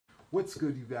What's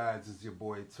good, you guys? It's your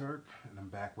boy Turk, and I'm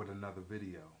back with another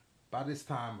video. By this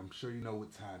time, I'm sure you know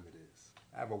what time it is.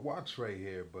 I have a watch right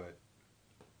here, but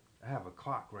I have a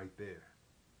clock right there.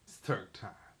 It's Turk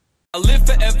time. I live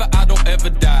forever, I don't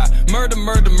ever die. Murder,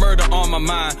 murder, murder on my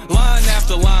mind. Line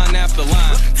after line after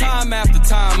line. Time after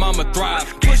time, I'ma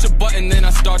thrive. Push a button, then I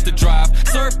start to drive.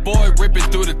 Surfboard ripping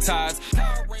through the tides.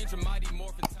 Power Ranger, mighty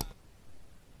morphin'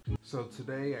 time. So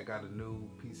today, I got a new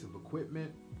piece of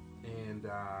equipment. And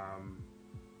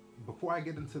before I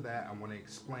get into that, I want to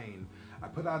explain. I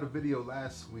put out a video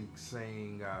last week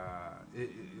saying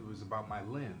it was about my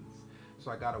lens.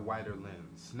 So I got a wider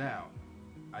lens. Now,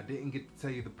 I didn't get to tell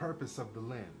you the purpose of the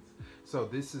lens. So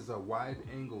this is a wide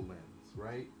angle lens,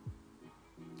 right?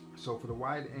 So for the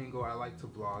wide angle, I like to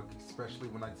vlog, especially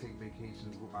when I take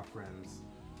vacations with my friends.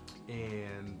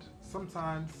 And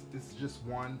sometimes it's just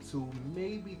one, two,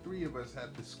 maybe three of us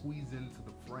have to squeeze into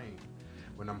the frame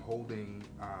when I'm holding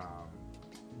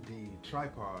the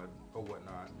tripod or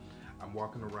whatnot. I'm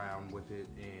walking around with it,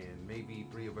 and maybe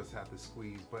three of us have to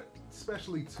squeeze, but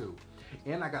especially two.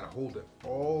 And I gotta hold it.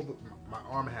 My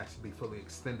arm has to be fully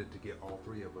extended to get all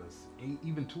three of us,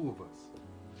 even two of us.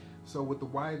 So with the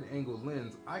wide angle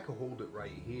lens, I could hold it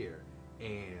right here,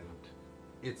 and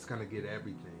it's gonna get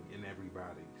everything and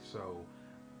everybody. So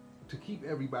to keep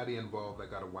everybody involved, I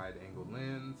got a wide angle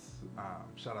lens.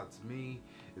 Shout out to me,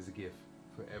 is a gift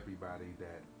for everybody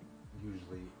that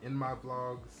usually in my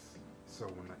vlogs. So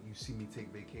when you see me take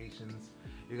vacations,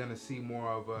 you're gonna see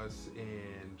more of us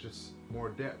and just more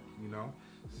depth, you know?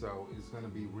 So it's gonna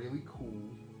be really cool.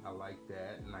 I like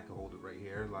that, and I can hold it right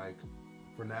here. Like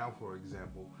for now, for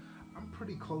example, I'm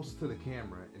pretty close to the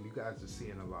camera and you guys are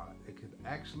seeing a lot. It could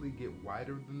actually get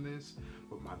wider than this,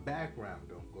 but my background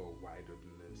don't go wider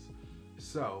than this.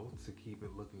 So to keep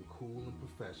it looking cool and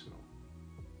professional,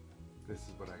 this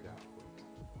is what I got for you.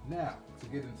 Now, to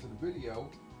get into the video,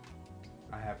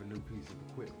 I have a new piece of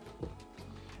equipment.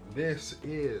 This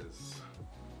is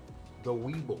the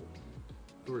wYse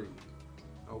 3,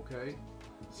 okay?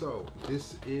 So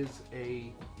this is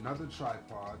another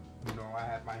tripod. You know, I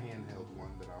have my handheld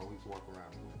one that I always walk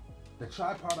around with. The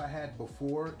tripod I had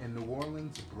before in New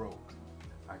Orleans broke.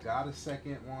 I got a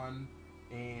second one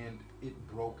and it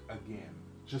broke again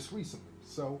just recently.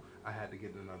 So I had to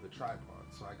get another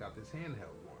tripod. So I got this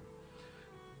handheld one.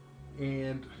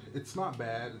 And it's not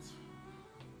bad. It's,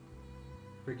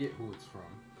 forget who it's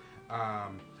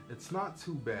from. It's not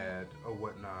too bad or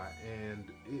whatnot,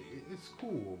 and it's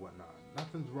cool or whatnot.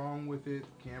 Nothing's wrong with it.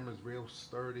 Camera's real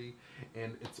sturdy,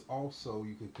 and it's also,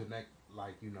 you can connect,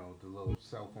 like, you know, the little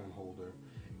cell phone holder,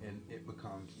 and it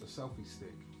becomes a selfie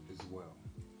stick as well.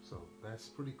 So that's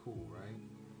pretty cool, right?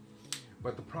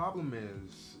 But the problem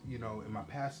is, you know, in my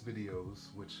past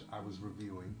videos, which I was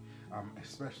reviewing,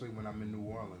 especially when I'm in New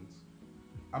Orleans,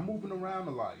 I'm moving around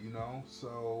a lot, you know,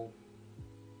 so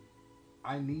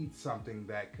I need something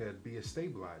that could be a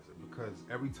stabilizer, because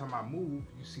every time I move,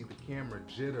 you see the camera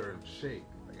jitter and shake.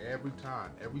 Like every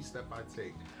time, every step I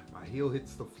take, my heel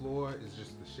hits the floor, it's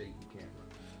just the shaky camera.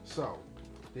 So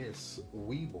this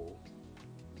wYse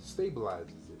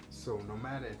stabilizes it. So no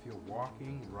matter if you're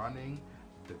walking, running,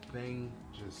 the thing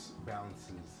just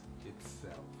balances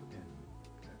itself, and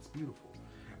that's beautiful.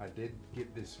 I did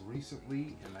get this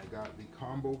recently, and I got the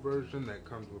combo version that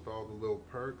comes with all the little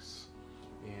perks,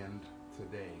 and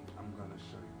today I'm gonna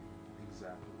show you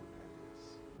exactly what that is.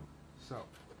 So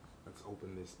let's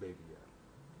open this baby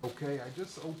up. Okay, I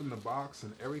just opened the box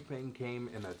and everything came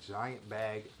in a giant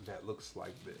bag that looks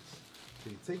like this.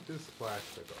 So you take this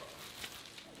plastic off,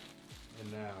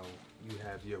 and now you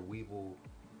have your wYse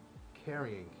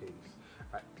carrying case.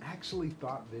 I actually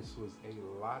thought this was a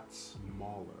lot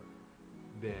smaller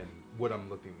than what I'm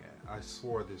looking at. I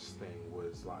swore this thing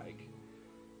was like,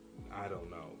 I don't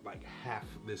know, like half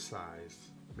this size,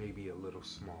 maybe a little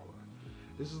smaller.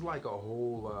 This is like a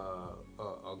whole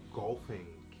a golfing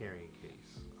carrying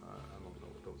case. I don't know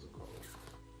what those are called.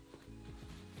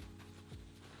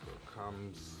 So it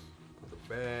comes with a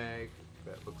bag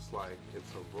that looks like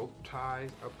it's a rope tie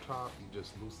up top. You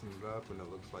just loosen it up, and it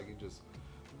looks like you just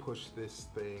push this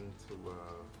thing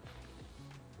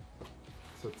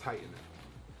to tighten it.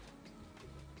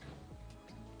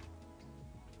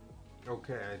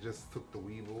 Okay, I just took the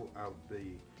wYse out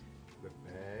the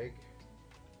bag.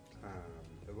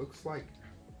 It looks like,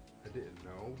 I didn't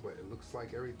know, but it looks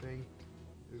like everything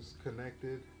is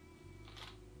connected.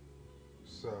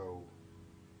 So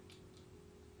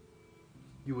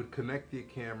you would connect your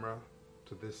camera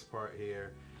to this part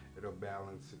here. It'll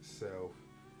balance itself.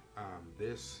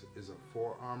 This is a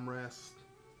forearm rest.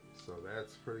 So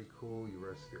that's pretty cool. You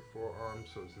rest your forearm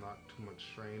so it's not too much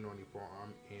strain on your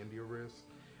forearm and your wrist.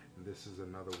 And this is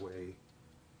another way.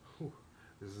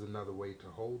 This is another way to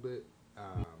hold it.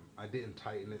 I didn't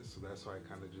tighten it, so that's why I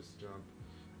kind of just jumped.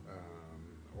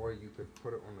 Or you could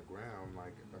put it on the ground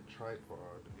like a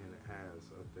tripod, and it has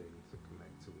a thing to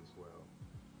connect to as well.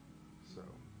 So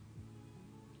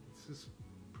this is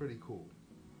pretty cool.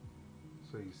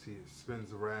 So you see it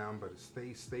spins around, but it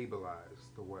stays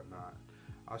stabilized or whatnot.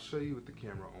 I'll show you with the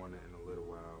camera on it in a little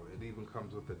while. It even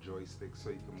comes with a joystick so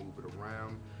you can move it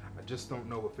around. I just don't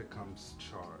know if it comes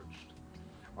charged.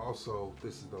 Also,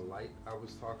 this is the light I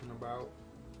was talking about,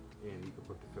 and you can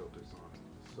put the filters on it.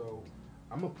 So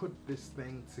I'm gonna put this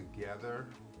thing together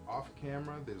off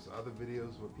camera. There's other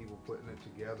videos with people putting it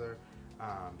together.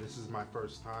 This is my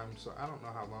first time, so I don't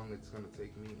know how long it's gonna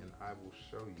take me, and I will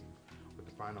show you what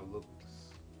the final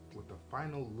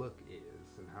look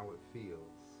is and how it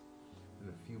feels in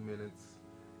a few minutes.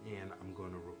 And I'm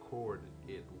gonna record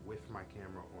it with my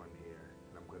camera on here,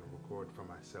 and I'm gonna record from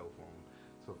my cell phone.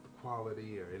 So if the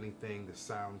quality or anything, the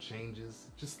sound changes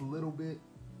just a little bit,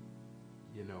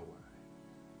 you know why.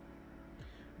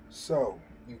 So,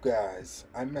 you guys,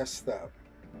 I messed up.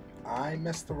 I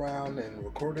messed around and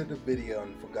recorded a video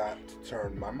and forgot to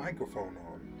turn my microphone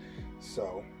on.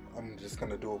 So, I'm just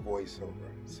going to do a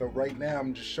voiceover. So right now,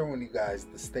 I'm just showing you guys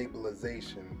the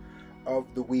stabilization of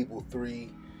the wYse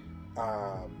 3.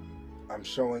 I'm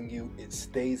showing you it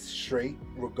stays straight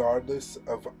regardless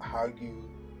of how you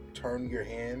turn your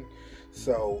hand.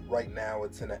 So right now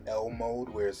it's in an L mode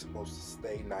where it's supposed to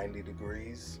stay 90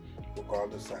 degrees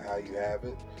regardless of how you have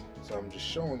it. So I'm just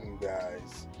showing you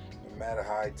guys, no matter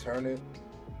how I turn it,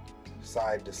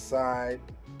 side to side,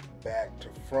 back to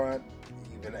front,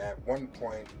 even at one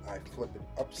point I flip it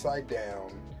upside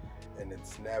down, and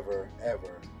it's never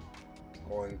ever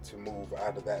going to move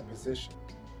out of that position.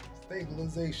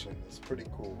 Stabilization is pretty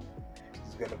cool.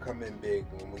 It's gonna come in big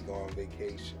when we go on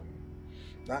vacation.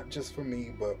 Not just for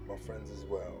me, but my friends as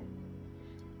well.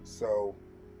 So,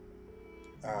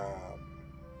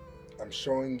 I'm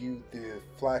showing you the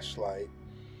flashlight,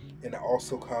 and it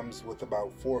also comes with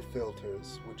about 4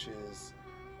 filters, which is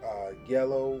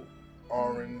yellow,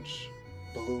 orange,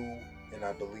 blue, and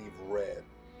I believe red.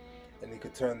 And you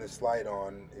could turn this light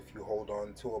on if you hold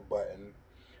on to a button,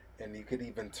 and you could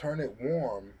even turn it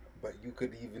warm, but you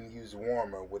could even use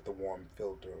warmer with the warm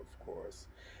filter, of course.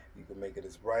 You can make it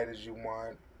as bright as you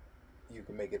want, you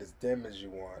can make it as dim as you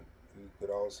want, and you could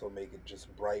also make it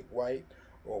just bright white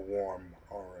or warm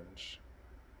orange.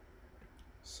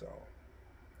 So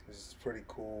this is pretty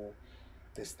cool.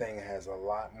 This thing has a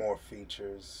lot more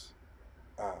features,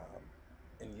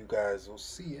 and you guys will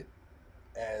see it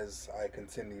as I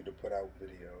continue to put out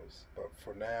videos. But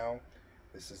for now,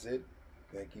 this is it.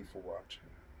 Thank you for watching.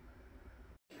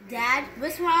 Dad,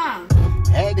 what's wrong?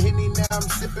 Had Henny, now I'm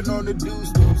sipping on the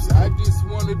deuce. I just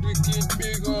wanted to get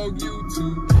big on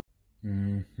YouTube.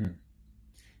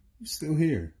 You're still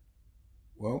here.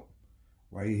 Well,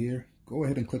 while you're here, go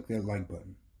ahead and click that like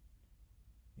button.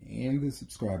 And the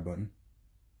subscribe button.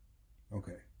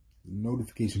 Okay, the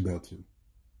notification bell too.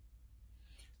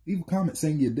 Leave a comment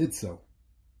saying you did so.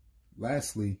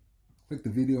 Lastly, click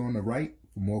the video on the right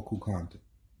for more cool content.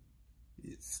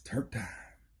 It's Turk time.